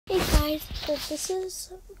Hey guys, so this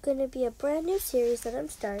is going to be a brand new series that I'm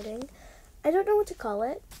starting. I don't know what to call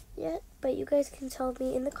it yet, but you guys can tell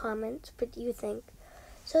me in the comments what you think.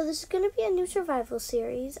 So this is going to be a new survival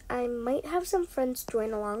series. I might have some friends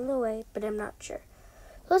join along the way, but I'm not sure.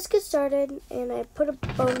 So let's get started, and I put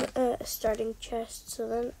a starting chest so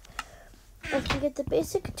then I can get the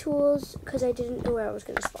basic tools because I didn't know where I was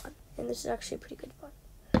going to spawn. And this is actually a pretty good spawn.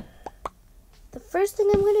 The first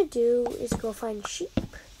thing I'm going to do is go find sheep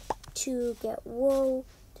to get wool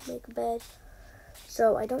to make a bed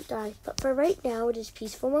so I don't die. But for right now, it is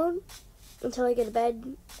peaceful mode until I get a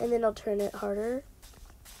bed, and then I'll turn it harder.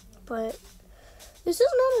 But this is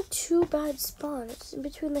not a too bad spawn. It's in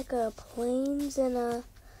between like a plains and a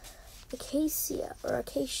acacia or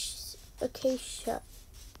acacia.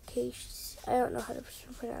 I don't know how to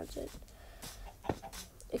pronounce it.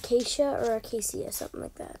 Acacia or acacia, something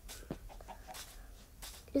like that.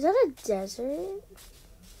 Is that a desert?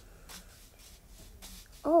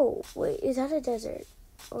 Oh, wait, is that a desert?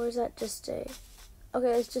 Or is that just a...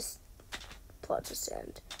 Okay, it's just plots of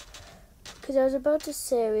sand. Because I was about to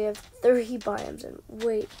say we have 30 biomes, and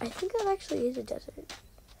wait, I think that actually is a desert.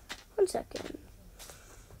 1 second.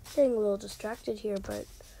 Getting a little distracted here, but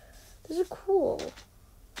these are cool.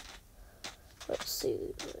 Let's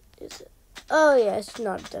see, what is it? Oh yeah, it's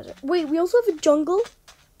not a desert. Wait, we also have a jungle?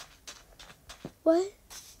 What?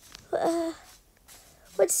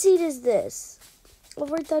 What seed is this? I'll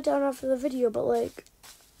write that down after the video, but like,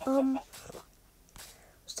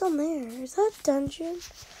 what's down there? Is that a dungeon?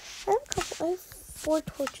 I have 4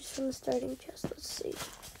 torches from the starting chest. Let's see.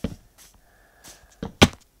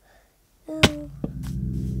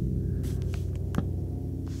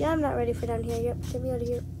 Yeah, I'm not ready for down here. Yep, get me out of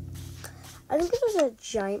here. I think this was a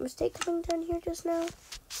giant mistake coming down here just now.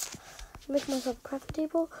 Make myself a crafting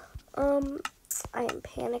table. I am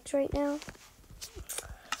panicked right now.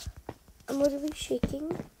 I'm literally shaking.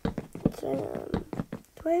 Do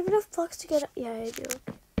I have enough blocks to get up? Yeah, I do.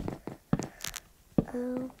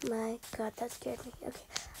 Oh my god, that scared me. Okay,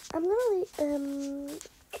 I'm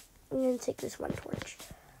gonna take this 1 torch.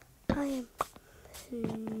 I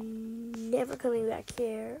am never coming back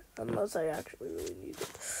here unless I actually really need it.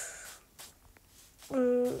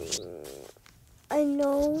 I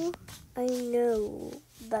know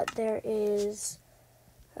that there is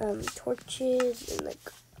torches and like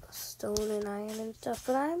stone and iron and stuff,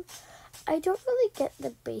 but I don't really get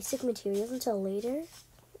the basic materials until later.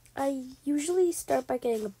 I usually start by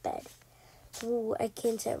getting a bed, so I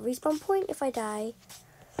can set a respawn point if I die,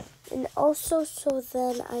 and also so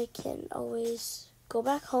then I can always go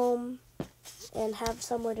back home and have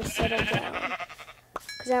somewhere to settle down,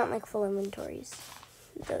 because I don't like full inventories.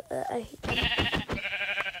 I hate that.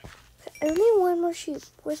 I need 1 more sheep.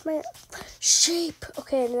 Where's my sheep?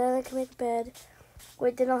 Okay, and then I can make a bed.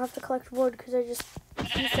 Wait, then I'll have to collect wood because I just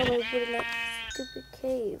used all my wood in that stupid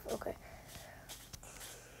cave. Okay.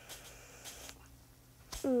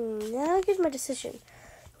 Now here's my decision.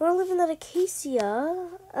 Do I want to live in that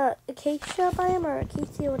acacia biome or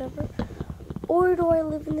acacia, whatever? Or do I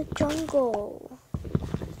live in the jungle?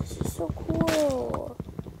 This is so cool.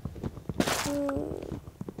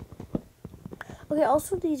 Okay,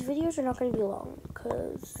 also these videos are not going to be long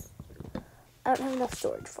because I don't have enough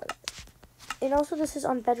storage for that. And also this is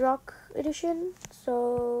on Bedrock edition,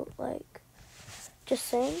 so like, just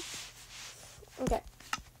saying. Okay.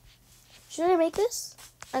 Should I make this?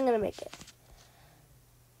 I'm going to make it.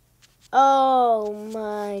 Oh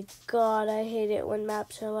my god, I hate it when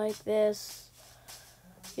maps are like this.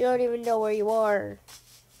 You don't even know where you are.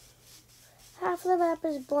 Half of the map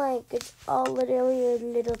is blank. It's all literally a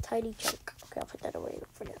little tiny chunk. Okay, I'll put that away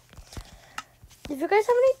for now. If you guys have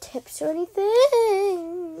any tips or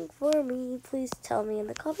anything for me, please tell me in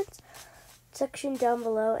the comments section down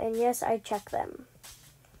below. And yes, I check them.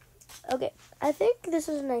 Okay, I think this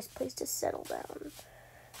is a nice place to settle down. There's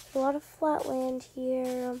a lot of flat land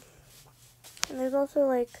here. And there's also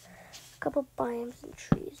like a couple biomes and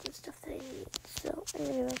trees and stuff that I need. So I'm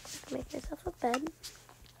going to make myself a bed.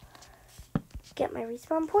 Get my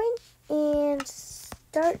respawn point and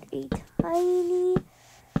start a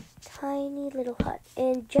tiny little hut.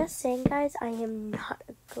 And just saying, guys, I am not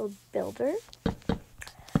a good builder.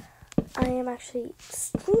 I am actually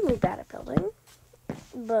extremely bad at building,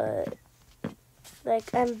 but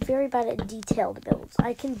like I'm very bad at detailed builds.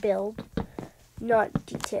 I can build, not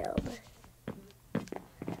detailed.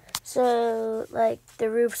 So like the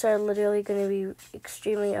roofs are literally going to be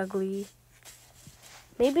extremely ugly.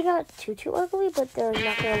 Maybe not too ugly, but they're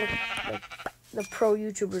not going to look like the pro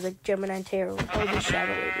YouTubers like Gemini Tarot or the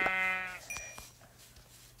Shadow Lady.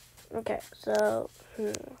 Okay, so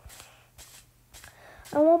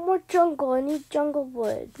I want more jungle. I need jungle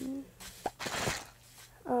wood.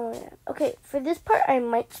 Oh, yeah. Okay, for this part, I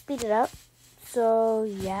might speed it up. So,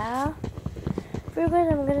 yeah. For you guys,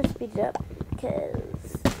 I'm going to speed it up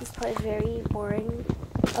because this part is very boring.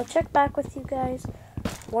 I'll check back with you guys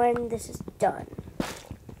when this is done.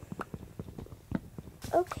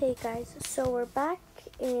 Okay, guys, so we're back,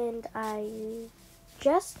 and I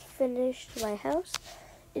just finished my house.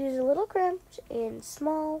 It is a little cramped and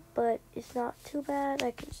small, but it's not too bad.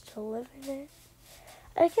 I can still live in it.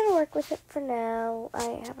 I can work with it for now.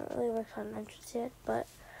 I haven't really worked on an entrance yet, but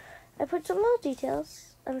I put some little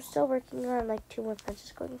details. I'm still working on like 2 more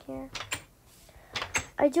fences going here.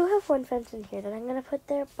 I do have 1 fence in here that I'm going to put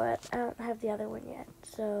there, but I don't have the other one yet,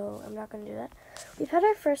 so I'm not going to do that. We've had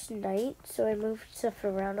our first night, so I moved stuff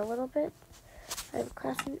around a little bit. I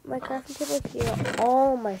have my crafting table here,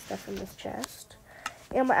 all my stuff in this chest,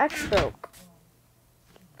 and my axe broke.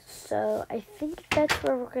 So I think that's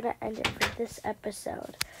where we're going to end it for this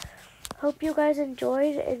episode. Hope you guys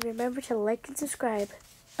enjoyed, and remember to like and subscribe.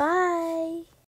 Bye!